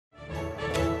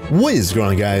What is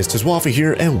going on, guys? TheWaffle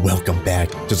here, and welcome back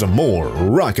to some more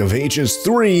Rock of Ages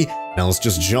 3. Now let's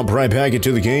just jump right back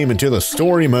into the game, into the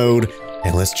story mode,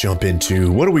 and let's jump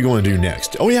into, what are we going to do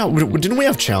next? Oh yeah, didn't we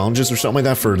have challenges or something like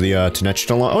that for the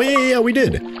TENOCHTITLAN? Oh yeah, we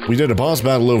did. We did a boss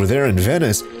battle over there in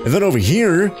Venice, and then over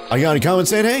here, I got a comment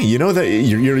saying, hey, you know that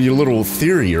your little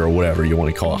theory or whatever you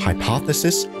want to call it,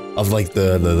 hypothesis of like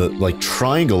the like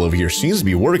triangle over here seems to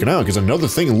be working out, because another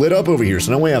thing lit up over here.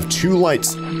 So now we have two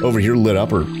lights over here lit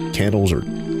up, or candles, or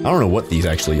I don't know what these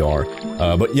actually are.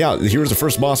 But yeah, here's the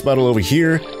first boss battle over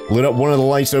here. Lit up one of the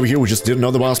lights over here. We just did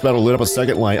another boss battle, lit up a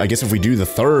second light. I guess if we do the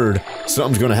third,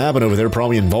 something's gonna happen over there,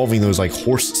 probably involving those like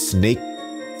horse snake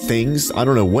things. I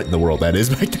don't know what in the world that is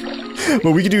back there.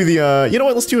 But we could do the, you know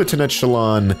what, let's do a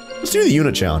TENOCHTITLAN. Let's do the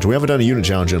unit challenge. We haven't done a unit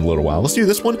challenge in a little while. Let's do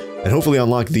this one, and hopefully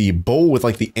unlock the bowl with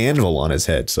like the anvil on his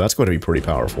head. So that's going to be pretty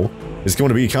powerful. It's going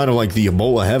to be kind of like the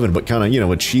bowl of heaven, but kind of, you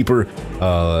know, a cheaper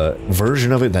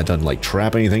version of it that doesn't like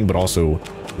trap anything, but also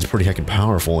is pretty heckin'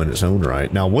 powerful in its own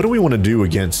right. Now, what do we want to do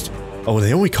against... Oh,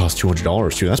 they only cost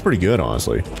 $200 too. That's pretty good,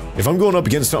 honestly. If I'm going up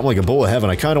against something like a bowl of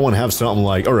heaven, I kind of want to have something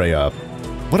like, or a,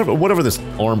 whatever this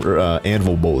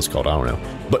anvil bowl is called, I don't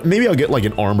know. But maybe I'll get like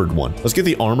an armored one. Let's get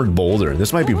the armored boulder.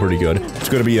 This might be pretty good. It's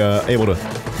going to be able to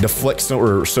deflect some,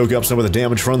 or soak up some of the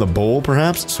damage from the bowl,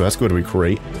 perhaps. So that's going to be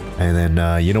great. And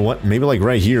then, you know what? Maybe like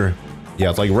right here. Yeah,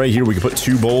 it's like right here we can put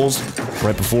two bowls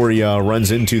right before he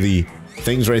runs into the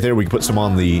things right there. We can put some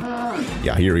on the...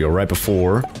 Yeah, here we go. Right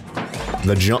before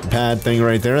the jump pad thing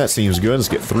right there. That seems good. Let's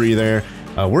get three there.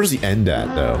 Where's the end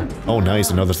at, though? Oh,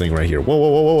 nice. Another thing right here. Whoa, whoa,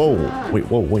 whoa, whoa, whoa. Wait,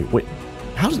 whoa, wait.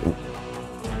 How does it...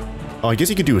 Oh, I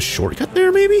guess you could do a shortcut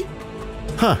there, maybe?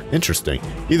 Huh, interesting.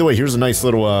 Either way, here's a nice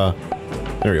little,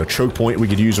 there we go, choke point we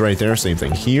could use right there. Same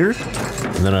thing here.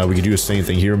 And then, we could do the same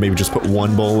thing here. Maybe just put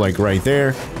one bowl, like, right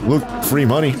there. Look, free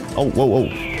money. Oh, whoa, whoa.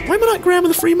 Why am I not grabbing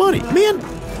the free money? Man!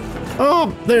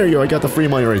 Oh, there you go. I got the free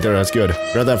money right there. That's good.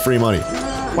 Grab that free money.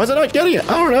 Why is it not getting it?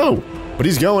 I don't know. But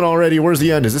he's going already. Where's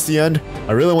the end? Is this the end?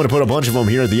 I really want to put a bunch of them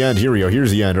here at the end. Here we go. Here's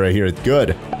the end right here.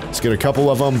 Good. Let's get a couple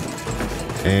of them.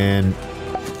 And...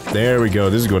 there we go.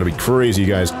 This is going to be crazy,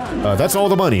 guys. That's all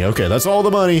the money. Okay, that's all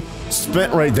the money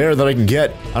spent right there that I can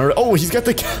get. I don't know. Oh, he's got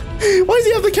the... Why does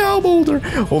he have the cow boulder?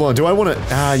 Hold on. Do I want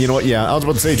to... you know what? Yeah, I was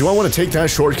about to say, do I want to take that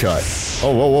shortcut?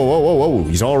 Oh, whoa, whoa, whoa, whoa, whoa.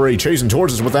 He's already chasing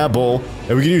towards us with that bowl.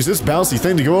 And we can use this bouncy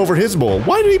thing to go over his bowl.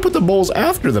 Why did he put the bowls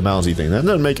after the bouncy thing? That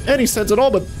doesn't make any sense at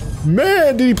all, but...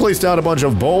 man, did he place down a bunch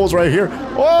of bowls right here.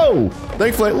 Whoa!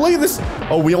 Thankfully, look at this.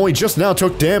 Oh, we only just now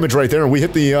took damage right there, and we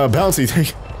hit the bouncy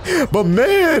thing. But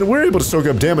man, we're able to soak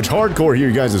up damage hardcore here,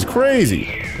 you guys. It's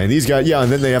crazy. And these guys, yeah,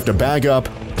 and then they have to back up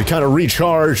to kind of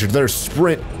recharge their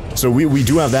sprint. So we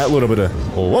do have that little bit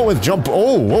of... oh, whoa, with jump...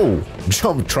 oh, whoa.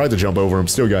 Tried to jump over him,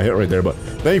 still got hit right there. But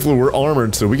thankfully, we're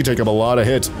armored, so we can take up a lot of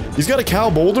hits. He's got a cow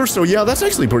boulder, so yeah, that's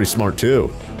actually pretty smart,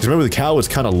 too. Because remember, the cow is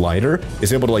kind of lighter.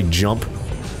 It's able to, like, jump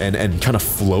and kind of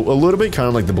float a little bit, kind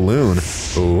of like the balloon.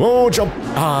 Oh, jump.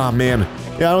 Ah, man.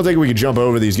 Yeah, I don't think we can jump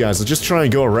over these guys. Let's just try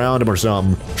and go around them or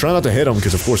something. Try not to hit them,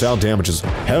 because of course our damage is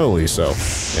heavily so.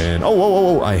 And, oh, whoa, whoa,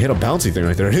 whoa, I hit a bouncy thing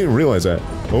right there. I didn't realize that.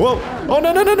 Whoa, oh,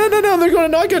 no, no, no, no, no, no, they're gonna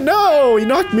knock it. No, he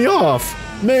knocked me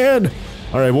off. Man.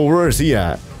 All right, well, where is he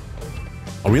at?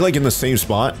 Are we like in the same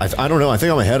spot? I don't know. I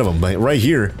think I'm ahead of him, but right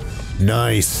here.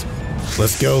 Nice.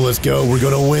 Let's go, let's go. We're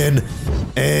gonna win.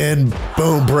 And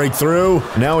boom, breakthrough.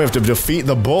 Now we have to defeat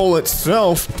the bowl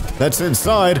itself that's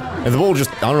inside. And the bowl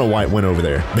just, I don't know why it went over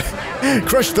there.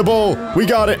 Crushed the bowl. We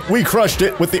got it. We crushed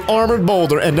it with the armored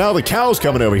boulder. And now the cow's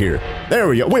coming over here. There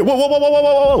we go. Wait, whoa, whoa, whoa, whoa, whoa,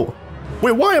 whoa, whoa.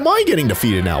 Wait, why am I getting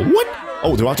defeated now? What?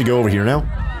 Oh, do I have to go over here now?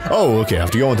 Oh, okay, I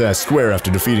have to go into that square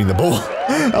after defeating the bull.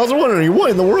 I was wondering,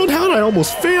 what in the world? How did I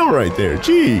almost fail right there?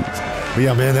 Jeez. But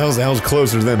yeah, man, that was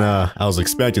closer than I was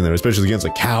expecting there, especially against a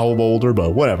cow boulder,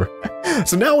 but whatever.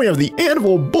 So now we have the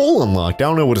anvil bowl unlocked. I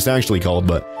don't know what it's actually called,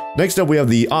 but next up we have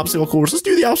the obstacle course. Let's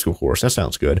do the obstacle course. That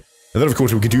sounds good. And then, of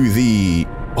course, we could do the...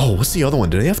 oh, what's the other one?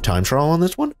 Do they have time trial on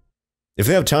this one? If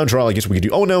they have time trial, I guess we could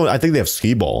do... oh, no, I think they have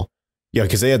skee ball. Yeah,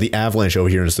 because they had the avalanche over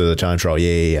here instead of the time trial.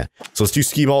 Yeah. So let's do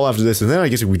skee ball after this, and then I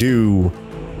guess if we do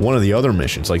one of the other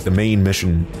missions, like the main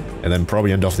mission, and then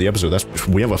probably end off the episode.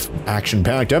 We have a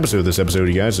action-packed episode this episode,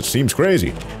 you guys. It seems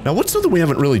crazy. Now, what's something we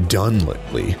haven't really done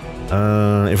lately?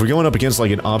 If we're going up against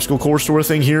like an obstacle course sort of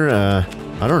thing here,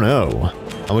 I don't know.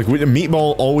 I'm like,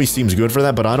 meatball always seems good for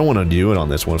that, but I don't want to do it on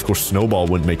this one. Of course, snowball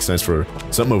wouldn't make sense for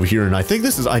something over here, and I think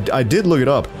this is, I did look it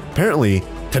up. Apparently,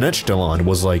 TENOCHTITLAN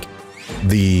was like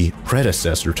the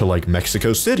predecessor to like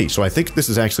Mexico City. So I think this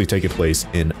is actually taking place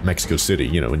in Mexico City,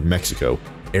 you know, in Mexico.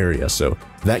 area. So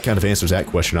that kind of answers that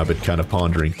question I've been kind of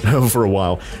pondering for a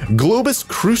while. Globus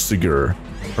Cruciger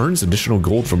earns additional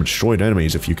gold from destroyed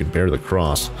enemies if you can bear the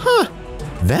cross. Huh,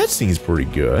 that seems pretty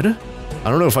good. I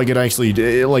don't know if I could actually,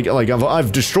 like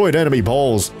I've destroyed enemy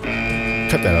balls.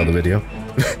 Cut that out of the video.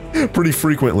 Pretty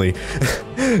frequently.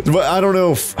 But I don't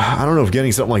know if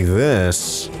getting something like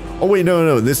this. Oh wait,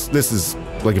 no, this is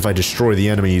like if I destroy the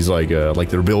enemies, like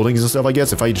their buildings and stuff. I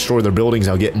guess if I destroy their buildings,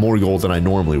 I'll get more gold than I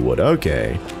normally would.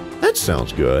 Okay, that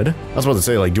sounds good. I was about to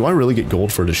say, like, do I really get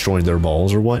gold for destroying their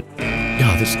balls or what?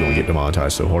 God, this is going to get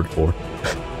demonetized so hardcore.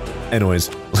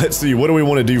 Anyways, let's see. What do we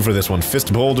want to do for this one?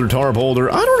 Fist boulder, tar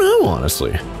boulder? I don't know,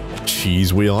 honestly.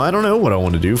 Cheese wheel. I don't know what I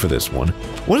want to do for this one.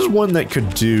 What is one that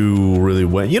could do really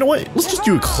well? You know what? Let's just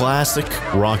do a classic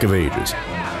Rock of Ages.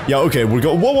 Yeah, okay, we're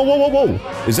going. Whoa, whoa, whoa, whoa,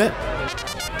 whoa. Is that?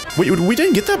 Wait, we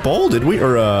didn't get that ball, did we?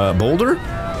 Or boulder?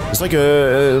 It's like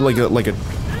a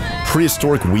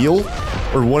prehistoric wheel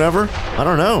or whatever. I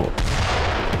don't know.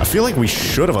 I feel like we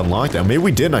should have unlocked that. Maybe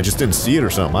we didn't. I just didn't see it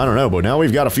or something. I don't know. But now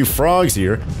we've got a few frogs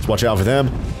here. Let's watch out for them.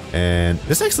 And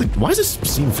this actually, why does this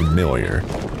seem familiar?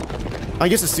 I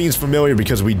guess it seems familiar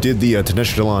because we did the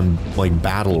TENOCHTITLAN, like,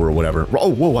 battle or whatever. Oh,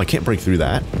 whoa, I can't break through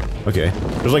that. Okay.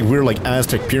 There's, like, weird, like,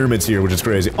 Aztec pyramids here, which is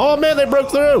crazy. Oh, man, they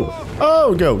broke through!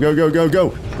 Oh, go, go, go, go,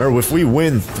 go. Or if we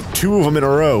win 2 of them in a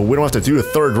row, we don't have to do a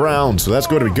 3rd round, so that's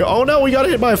going to be good. Oh, no, we got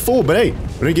hit by a fool, but hey,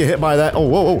 we didn't get hit by that. Oh,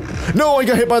 whoa, whoa. No, I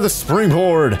got hit by the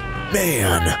springboard.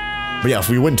 Man. But yeah, if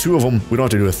we win 2 of them, we don't have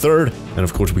to do a 3rd. And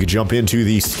of course, we can jump into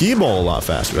the skee ball a lot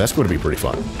faster. That's going to be pretty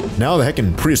fun. Now the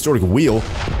heckin' prehistoric wheel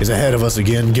is ahead of us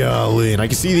again. Golly. And I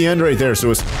can see the end right there.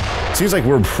 So it seems like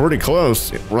we're pretty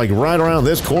close. We're like right around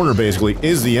this corner, basically,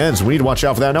 is the end. So we need to watch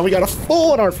out for that. Now we got a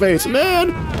fool in our face, man.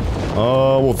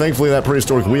 Oh, well, thankfully that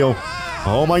prehistoric wheel.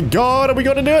 Oh my God, are we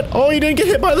going to do it? Oh, he didn't get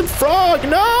hit by the frog.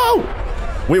 No.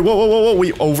 Wait, whoa, whoa, whoa, whoa.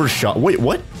 We overshot. Wait,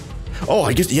 what? Oh,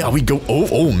 I guess, yeah, we go,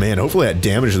 oh man, hopefully that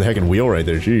damaged the heckin' wheel right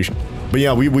there, sheesh. But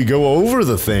yeah, we go over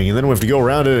the thing, and then we have to go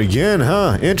around it again,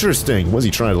 huh? Interesting. Was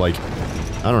he trying to, like,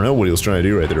 I don't know what he was trying to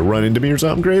do right there, run into me or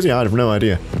something crazy? I have no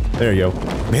idea. There you go.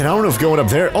 Man, I don't know if going up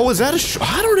there, oh, is that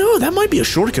I don't know, that might be a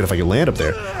shortcut if I can land up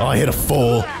there. Oh, I hit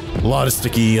a lot of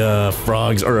sticky,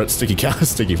 frogs, or sticky cows,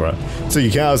 sticky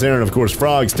cows there, and of course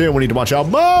frogs too, we need to watch out.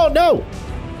 Oh, no!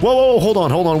 Whoa, hold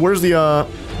on, where's the,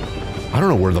 I don't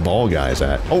know where the ball guy's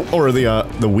at. Oh, or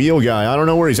the wheel guy. I don't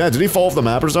know where he's at. Did he fall off the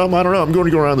map or something? I don't know. I'm going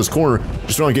to go around this corner.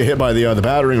 Just trying to get hit by the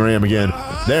battering ram again.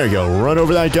 There you go. Run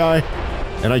over that guy.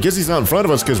 And I guess he's not in front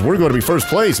of us because we're going to be first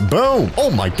place. Boom.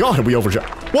 Oh my God. We overshot.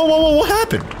 Whoa, whoa, whoa. What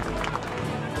happened?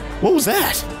 What was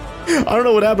that? I don't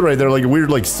know what happened right there. Like a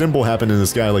weird like symbol happened in the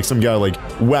sky. Like some guy like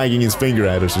wagging his finger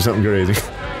at us or something crazy.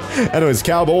 Anyways,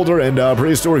 cow boulder and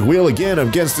prehistoric wheel again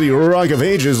against the Rock of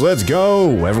Ages. Let's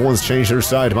go. Everyone's changed their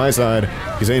side to my side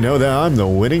because they know that I'm the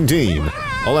winning team.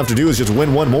 All I have to do is just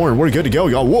win one more and we're good to go,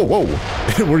 y'all. Whoa, whoa.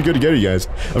 We're good to go, you guys.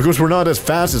 Of course, we're not as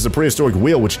fast as the prehistoric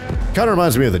wheel, which kind of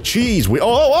reminds me of the cheese wheel.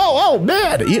 Oh,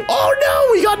 man. Oh,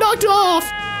 no, he got knocked off.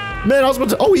 Man, I was about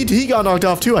to, oh, he got knocked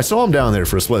off too. I saw him down there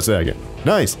for a split second.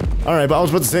 Nice. All right, but I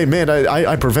was about to say, man,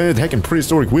 I prevented the heckin'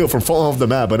 prehistoric wheel from falling off the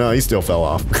map, but no, he still fell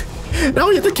off. Now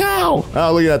we hit the cow.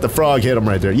 Oh, look at that. The frog hit him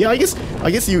right there. Yeah, I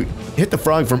guess you hit the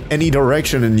frog from any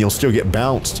direction and you'll still get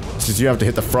bounced. Since you have to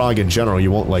hit the frog in general,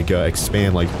 you won't like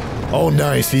expand like, oh,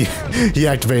 nice. He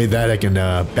activated that heckin'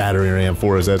 battery ram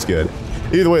for us. That's good.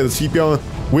 Either way, let's keep going.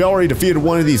 We already defeated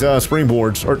one of these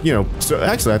springboards, or, you know, so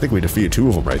actually I think we defeated 2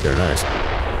 of them right there. Nice.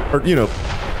 Or, you know,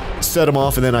 set him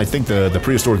off, and then I think the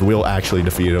prehistoric wheel actually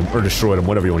defeated him, or destroyed him,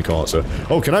 whatever you want to call it. So,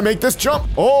 oh, can I make this jump?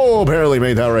 Oh, barely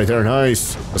made that right there.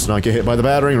 Nice. Let's not get hit by the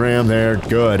battering ram there.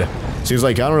 Good. Seems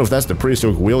like, I don't know if that's the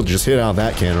prehistoric wheel, just hit out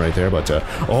that can right there, but,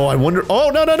 oh, I wonder, oh,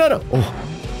 no.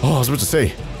 Oh, I was about to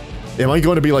say, am I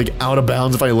going to be, like, out of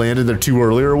bounds if I landed there too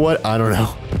early or what? I don't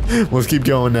know. Let's keep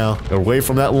going now. Away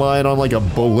from that line on, like, a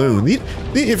balloon.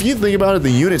 If you think about it, the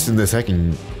units in this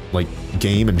heckin', like,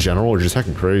 game in general are just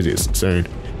heckin' crazy. It's insane.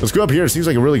 Let's go up here. It seems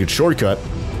like a really good shortcut.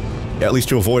 At least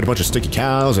to avoid a bunch of sticky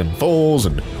cows and foals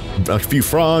and a few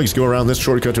frogs. Go around this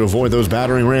shortcut to avoid those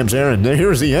battering rams there. And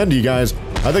here's the end, you guys.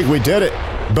 I think we did it.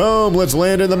 Boom. Let's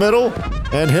land in the middle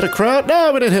and hit a crowd.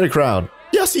 No, we didn't hit a crowd.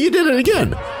 Yeah, see, you did it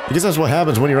again. I guess that's what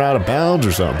happens when you're out of bounds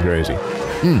or something crazy.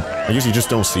 I guess you just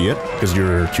don't see it because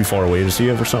you're too far away to see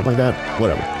it or something like that.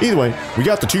 Whatever. Either way, we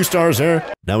got the 2 stars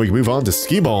there. Now we can move on to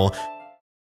skee ball.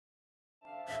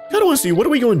 I don't want to see, what are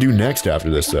we going to do next after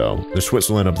this, though? There's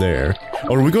Switzerland up there.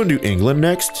 Oh, are we going to do England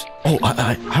next? Oh,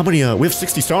 how many, we have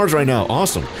 60 stars right now.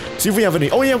 Awesome. See if we have any,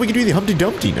 oh yeah, we can do the Humpty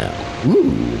Dumpty now.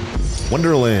 Ooh.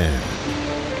 Wonderland.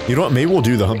 You know what? Maybe we'll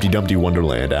do the Humpty Dumpty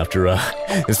Wonderland after,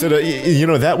 instead of, you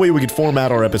know, that way we could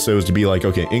format our episodes to be like,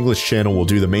 okay, English channel, we'll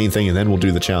do the main thing, and then we'll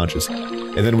do the challenges.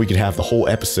 And then we could have the whole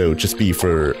episode just be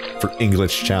for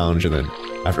English challenge, and then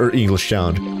after English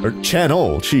challenge, or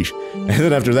channel, sheesh. And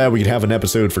then after that, we could have an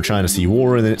episode for China Sea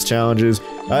War, and then its challenges.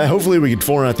 Hopefully we could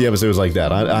format the episodes like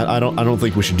that. I don't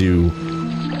think we should do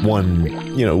one,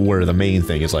 you know, where the main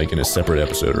thing is like in a separate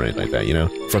episode or anything like that, you know,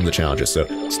 from the challenges. So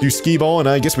let's do skee ball, and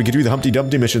I guess we could do the Humpty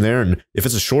Dumpty mission there, and if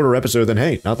it's a shorter episode, then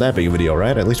hey, not that big a video,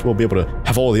 right? At least we'll be able to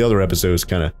have all the other episodes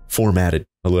kind of formatted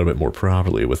a little bit more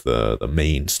properly with the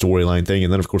main storyline thing,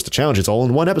 and then of course the challenges all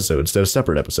in one episode instead of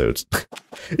separate episodes.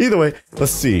 Either way,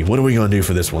 let's see, what are we gonna do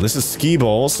for this one? This is skee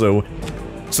ball, so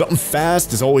something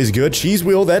fast is always good. Cheese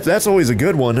wheel, that's always a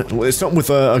good one. It's something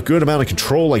with a good amount of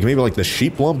control, like maybe like the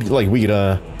sheep lump, like we could,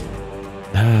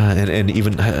 and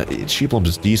even sheep lump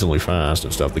is decently fast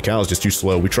and stuff. The cow is just too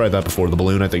slow. We tried that before. The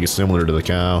balloon, I think, is similar to the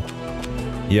cow.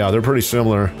 Yeah, they're pretty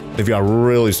similar. They've got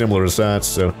really similar stats,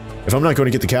 so if I'm not going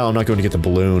to get the cow, I'm not going to get the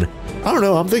balloon. I don't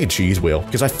know, I'm thinking cheese wheel,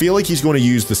 because I feel like he's going to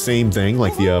use the same thing,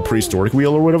 like the prehistoric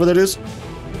wheel or whatever that is.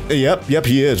 Yep,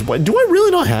 he is. What, do I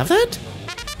really not have that?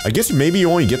 I guess maybe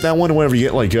you only get that one whenever you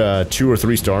get like 2 or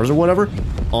 3 stars or whatever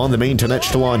on the main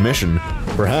TENOCHTITLAN mission.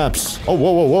 Perhaps. Oh,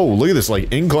 whoa, look at this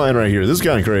like incline right here. This is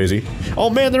kind of crazy. Oh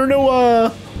man, there are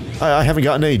no, I haven't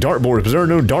gotten any dartboards, because there are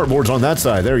no dartboards on that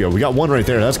side. There we go. We got one right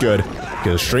there. That's good.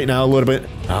 Go straighten out a little bit.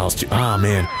 Oh,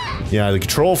 man. Yeah, the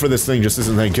control for this thing just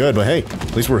isn't that good, but hey,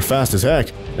 at least we're fast as heck.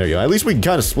 There you go. At least we can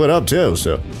kind of split up too,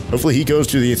 so hopefully he goes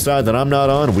to the side that I'm not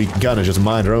on, and we can kind of just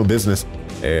mind our own business.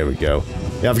 There we go.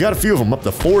 Yeah, I've got a few of them up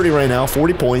to 40 right now,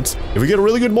 40 points. If we get a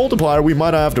really good multiplier, we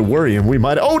might not have to worry, and we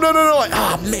might— oh, no.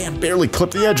 Ah, man, barely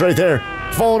clipped the edge right there.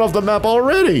 Falling off the map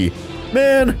already.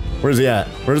 Man, where's he at?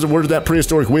 Where's that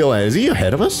prehistoric wheel at? Is he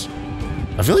ahead of us?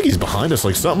 I feel like he's behind us,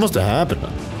 like something must have happened.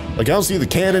 Like, I don't see the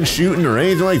cannon shooting or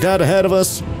anything like that ahead of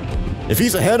us. If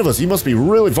he's ahead of us, he must be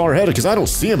really far ahead, because I don't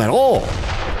see him at all.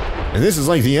 And this is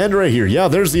like the end right here. Yeah,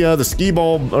 there's the skee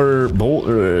ball, or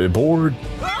board,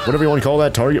 whatever you want to call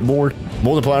that, target board,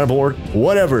 multiplier board,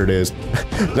 whatever it is.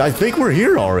 I think we're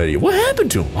here already. What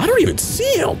happened to him? I don't even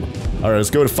see him. All right, let's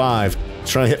go to 5.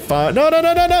 Let's try to hit 5. No,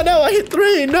 I hit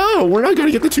 3. No, we're not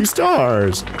gonna get the 2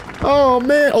 stars. Oh,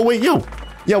 man. Oh, wait, yo.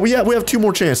 Yeah, we have 2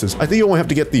 more chances. I think you only have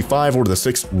to get the 5 or the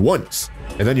 6 once,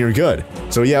 and then you're good.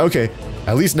 So yeah, okay.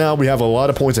 At least now we have a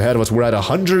lot of points ahead of us. We're at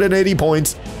 180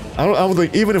 points. I don't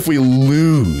think, even if we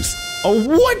lose. Oh,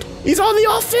 what? He's on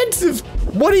the offensive.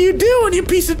 What are you doing, you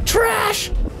piece of trash?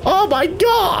 Oh my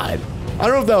God. I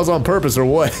don't know if that was on purpose or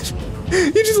what.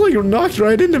 He just like knocked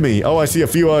right into me. Oh, I see a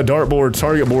few dartboard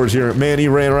target boards here. Man, he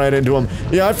ran right into him.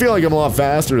 Yeah, I feel like I'm a lot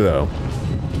faster though.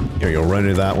 Here we go, run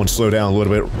into that one, slow down a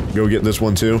little bit. Go get this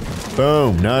one too.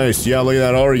 Boom, nice. Yeah, look at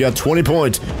that, already got 20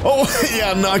 points. Oh,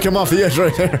 yeah, knock him off the edge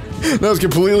right there. That was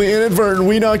completely inadvertent.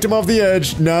 We knocked him off the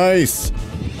edge. Nice.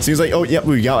 Seems like, oh, yeah,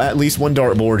 we got at least 1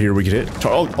 dartboard here we could hit.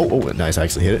 Oh, nice, I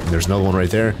actually hit it. And there's another one right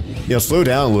there. You know, slow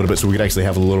down a little bit so we could actually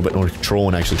have a little bit more control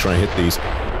and actually try and hit these.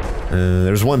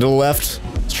 There's one to the left.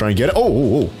 Let's try and get it.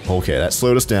 Oh, okay, that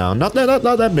slowed us down. Not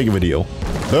that big of a deal.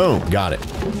 Boom, got it.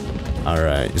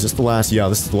 Alright, is this the last? Yeah,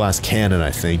 this is the last cannon,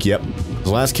 I think. Yep, the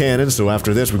last cannon. So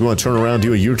after this, we're going to turn around,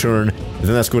 do a U-turn, and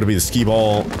then that's going to be the skee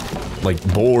ball, like,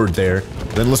 board there.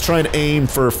 Then let's try and aim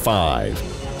for 5.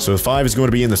 So 5 is going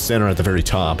to be in the center at the very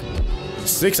top.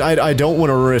 6, I don't want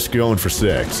to risk going for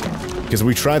 6, because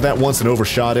we tried that once and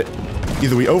overshot it.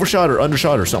 Either we overshot or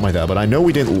undershot or something like that, but I know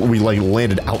we didn't. We like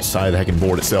landed outside the heckin'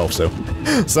 board itself. So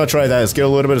let's not try that. Let's get a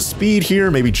little bit of speed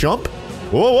here. Maybe jump.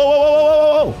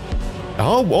 Whoa.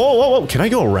 Oh, whoa. Can I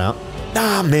go around?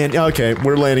 Ah, man. Okay,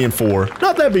 we're landing in 4.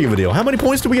 Not that big of a deal. How many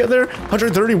points do we get there?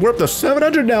 130. We're up to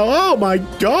 700 now. Oh, my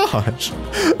gosh.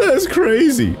 That's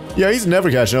crazy. Yeah, he's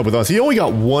never catching up with us. He only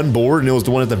got 1 board, and it was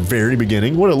the one at the very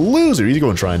beginning. What a loser. He's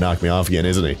going to try and knock me off again,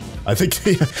 isn't he? I think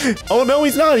oh, no,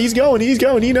 he's not. He's going.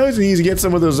 He knows he needs to get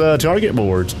some of those target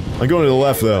boards. I'm going to the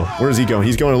left, though. Where is he going?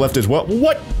 He's going to the left as well.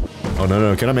 What? Oh,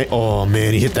 no. Can I make— oh,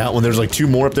 man, he hit that one. There's like 2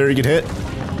 more up there he could hit.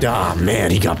 Ah,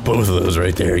 man, he got both of those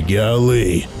right there.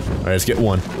 Golly. All right, let's get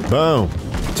 1. Boom.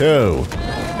 2.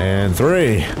 And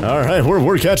 3. All right,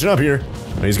 we're catching up here.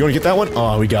 He's going to get that one.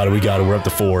 Oh, we got it. We're up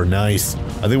to 4. Nice.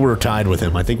 I think we're tied with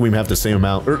him. I think we have the same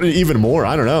amount, or even more.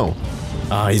 I don't know.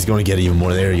 Ah, he's going to get even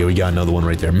more. There you go. We got another one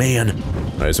right there. Man. All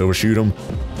right, let's overshoot him.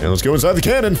 And let's go inside the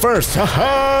cannon first.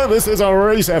 Haha, this is a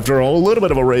race after all. A little bit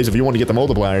of a race if you want to get the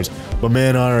multipliers. But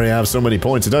man, I already have so many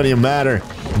points. It doesn't even matter.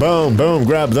 Boom.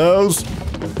 Grab those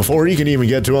before he can even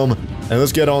get to them. And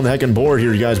let's get on the heckin' board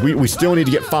here, you guys. We still need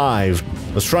to get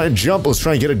 5. Let's try and jump. Let's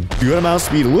try and get a good amount of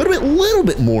speed. A little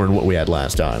bit more than what we had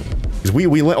last time. Because we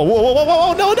whoa, whoa, whoa, whoa,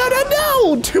 whoa, no, no, no,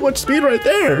 no! Too much speed right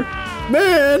there.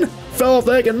 Man, fell off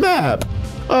the heckin' map.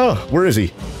 Oh, where is he?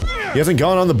 He hasn't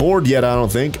gone on the board yet, I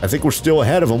don't think. I think we're still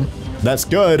ahead of him. That's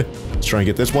good. Let's try and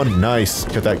get this one. Nice.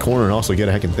 Cut that corner and also get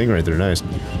a heckin' thing right there. Nice.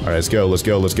 All right, let's go, let's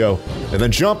go, let's go. And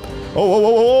then jump. Oh, whoa,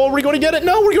 whoa, whoa, whoa, we're going to get it.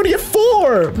 No, we're going to get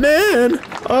 4. Man.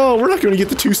 Oh, we're not going to get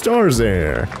the 2 stars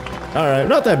there. All right,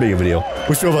 not that big of a deal.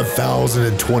 We still have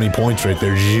 1,020 points right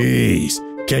there. Jeez.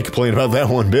 Can't complain about that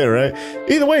one bit, right?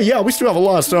 Either way, yeah, we still have a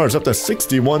lot of stars. Up to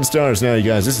 61 stars now, you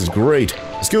guys. This is great.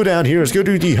 Let's go down here. Let's go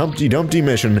do the Humpty Dumpty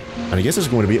mission. And I guess that's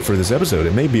going to be it for this episode.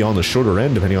 It may be on the shorter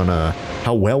end, depending on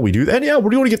how well we do. And yeah,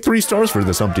 we're going to get 3 stars for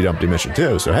this Humpty Dumpty mission,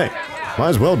 too. So, hey, might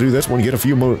as well do this one, get a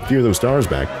few of those stars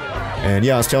back. And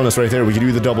yeah, it's telling us right there we can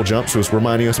do the double jump, so it's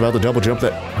reminding us about the double jump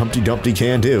that Humpty Dumpty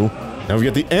can do. Now we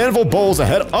get the anvil bowls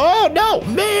ahead. Oh, no,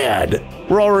 man!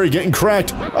 We're already getting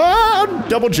cracked. Oh,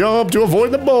 double jump to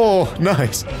avoid the bowl.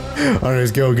 Nice. All right,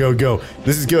 let's go, go, go.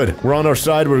 This is good. We're on our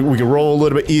side. We can roll a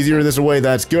little bit easier this way.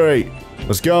 That's great.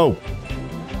 Let's go.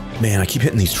 Man, I keep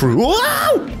hitting these trees.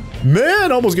 Whoa!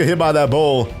 Man, almost get hit by that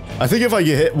bowl. I think if I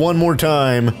get hit one more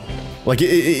time, like,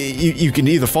 you can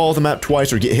either fall off the map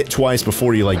twice or get hit twice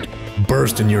before you, like,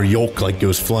 burst and your yolk, like,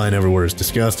 goes flying everywhere. It's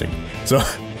disgusting. So,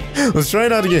 let's try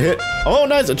not to get hit. Oh,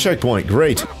 nice, a checkpoint.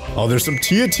 Great. Oh, there's some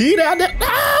TNT down there.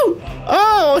 No!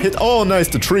 Oh, hit. Oh, nice,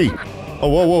 the tree. Oh,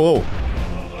 whoa, whoa,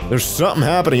 whoa. There's something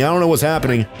happening. I don't know what's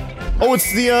happening. Oh,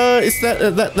 it's the, it's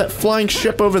that flying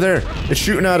ship over there. It's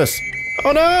shooting at us.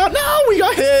 Oh, no, no, we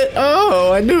got hit.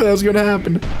 Oh, I knew that was gonna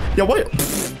happen. Yeah, what?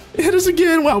 Pfft, hit us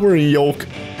again while we're in yolk.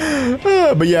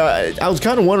 But yeah, I was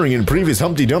kind of wondering in previous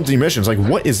Humpty Dumpty missions, like,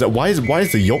 what is that? Why is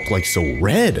the yolk, like, so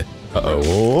red? Uh-oh.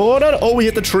 Oh, no, no. Oh, we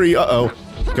hit the tree. Uh-oh.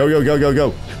 Go, go, go, go,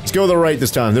 go. Let's go to the right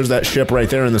this time. There's that ship right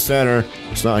there in the center.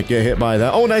 Let's not get hit by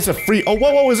that. Oh, nice, a free... Oh,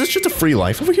 whoa, whoa, is this just a free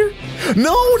life over here?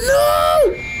 No,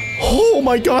 no! Oh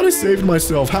my god, I saved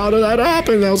myself. How did that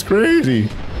happen? That was crazy.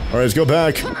 All right, let's go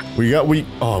back. We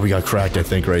got cracked, I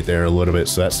think, right there a little bit,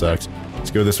 so that sucks.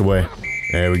 Let's go this way.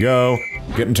 There we go.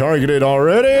 Getting targeted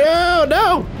already. Oh,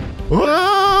 no!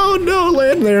 Oh, no,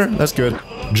 land there. That's good.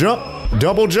 Jump.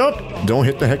 Double jump. Don't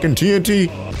hit the heckin' TNT.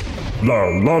 La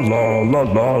la la la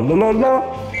la la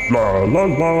la. La la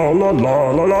la la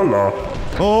la la la la.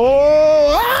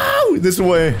 Oh, this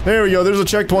way. There we go. There's a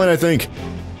checkpoint, I think.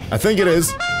 I think it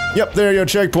is. Yep, there you go.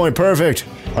 Checkpoint. Perfect.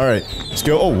 All right, let's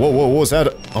go. Oh, whoa, whoa, what was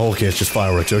that? Oh, okay, it's just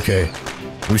fireworks. Okay.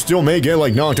 We still may get,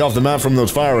 like, knocked off the map from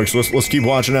those fireworks. Let's keep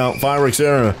watching out. Fireworks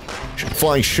there. A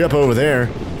flying ship over there.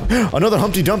 Another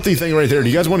Humpty Dumpty thing right there. Do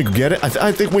you guys want to get it?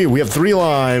 I think we have 3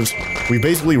 lives. We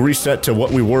basically reset to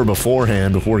what we were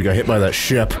beforehand before we got hit by that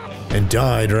ship and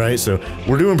died, right? So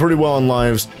we're doing pretty well on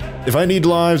lives. If I need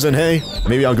lives, then hey,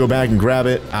 maybe I'll go back and grab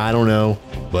it. I don't know.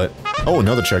 But, oh,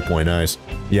 another checkpoint. Nice.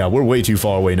 Yeah, we're way too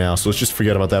far away now, so let's just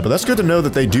forget about that. But that's good to know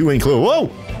that they do include, whoa!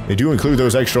 They do include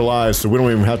those extra lives, so we don't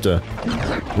even have to,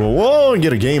 whoa, and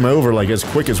get a game over, like, as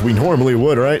quick as we normally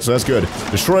would, right? So that's good.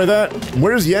 Destroy that.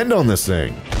 Where's the end on this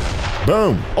thing?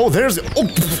 Boom. Oh, there's, oh,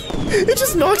 it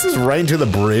just knocks us right into the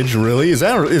bridge, really? Is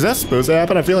that supposed to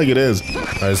happen? I feel like it is. All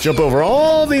right, let's jump over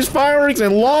all these fireworks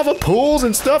and lava pools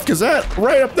and stuff, because that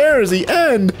right up there is the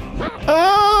end.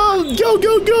 Oh, go,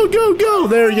 go, go, go, go.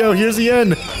 There you go. Here's the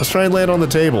end. Let's try and land on the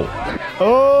table.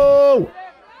 Oh.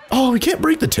 Oh, we can't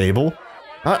break the table.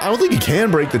 I don't think you can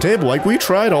break the table. Like, we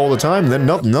tried all the time, and then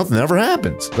nothing ever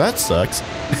happens. That sucks.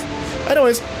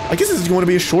 Anyways, I guess this is going to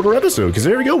be a shorter episode, because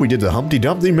there we go. We did the Humpty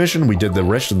Dumpty mission. We did the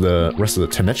rest of the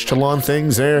TENOCHTITLAN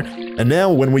things there. And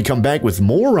now, when we come back with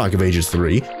more Rock of Ages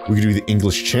 3, we can do the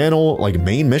English channel, like,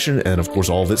 main mission, and of course,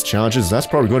 all of its challenges. That's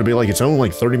probably going to be, like, its own,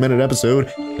 like, 30-minute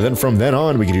episode. And then from then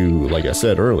on, we can do, like I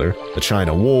said earlier, the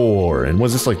China War. And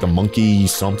was this, like, the Monkey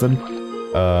something?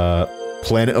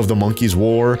 Planet of the Monkeys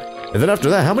War. And then after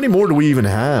that, how many more do we even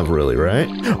have, really, right?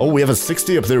 Oh, we have a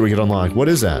 60 up there we can unlock. What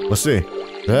is that? Let's see.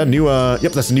 That new,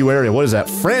 yep, that's a new area. What is that?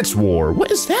 France War. What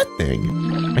is that thing?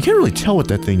 I can't really tell what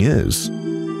that thing is.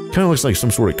 Kind of looks like some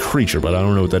sort of creature, but I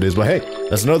don't know what that is. But hey,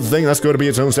 that's another thing. That's going to be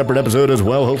its own separate episode as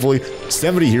well. Hopefully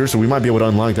 70 here, so we might be able to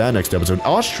unlock that next episode.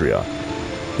 Austria.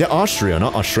 Yeah, Austria,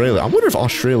 not Australia. I wonder if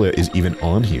Australia is even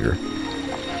on here.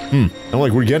 I'm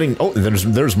like, we're getting... Oh,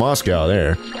 there's Moscow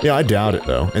there. Yeah, I doubt it,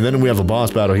 though. And then we have a boss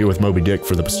battle here with Moby Dick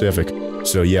for the Pacific.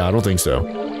 So, yeah, I don't think so.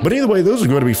 But either way, those are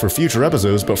going to be for future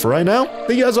episodes, but for right now,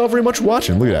 thank you guys all very much for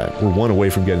watching. Look at that, we're one away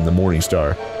from getting the Morning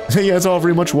Star. Thank you guys all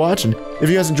very much for watching. If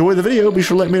you guys enjoyed the video, be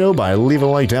sure to let me know by leaving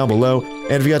a like down below.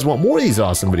 And if you guys want more of these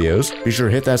awesome videos, be sure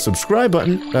to hit that subscribe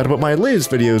button. That'll put my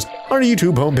latest videos on the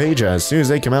YouTube homepage as soon as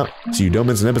they come out, so you don't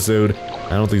miss an episode.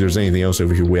 I don't think there's anything else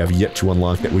over here we have yet to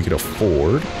unlock that we could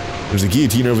afford. There's a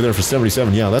guillotine over there for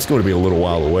 77. Yeah, that's going to be a little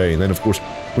while away. And then, of course,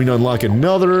 we can unlock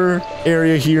another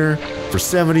area here for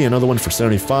 70, another one for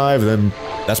 75, and then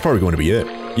that's probably going to be it.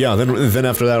 Yeah, then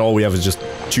after that, all we have is just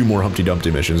 2 more Humpty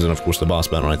Dumpty missions, and of course the boss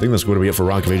battle. I think that's going to be it for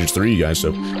Rock of Ages 3, guys.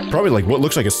 So probably like what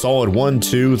looks like a solid 1,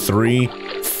 2, 3,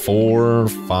 4,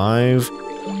 5,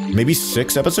 maybe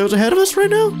 6 episodes ahead of us right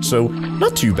now. So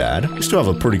not too bad. We still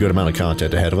have a pretty good amount of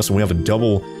content ahead of us, and we have a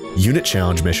double unit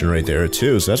challenge mission right there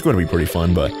too. So that's going to be pretty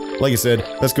fun. But like I said,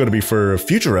 that's going to be for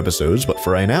future episodes. But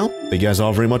for right now, thank you guys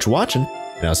all very much for watching.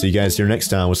 And I'll see you guys here next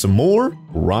time with some more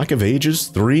Rock of Ages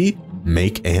 3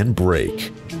 Make and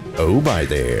Break. Oh, bye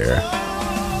there.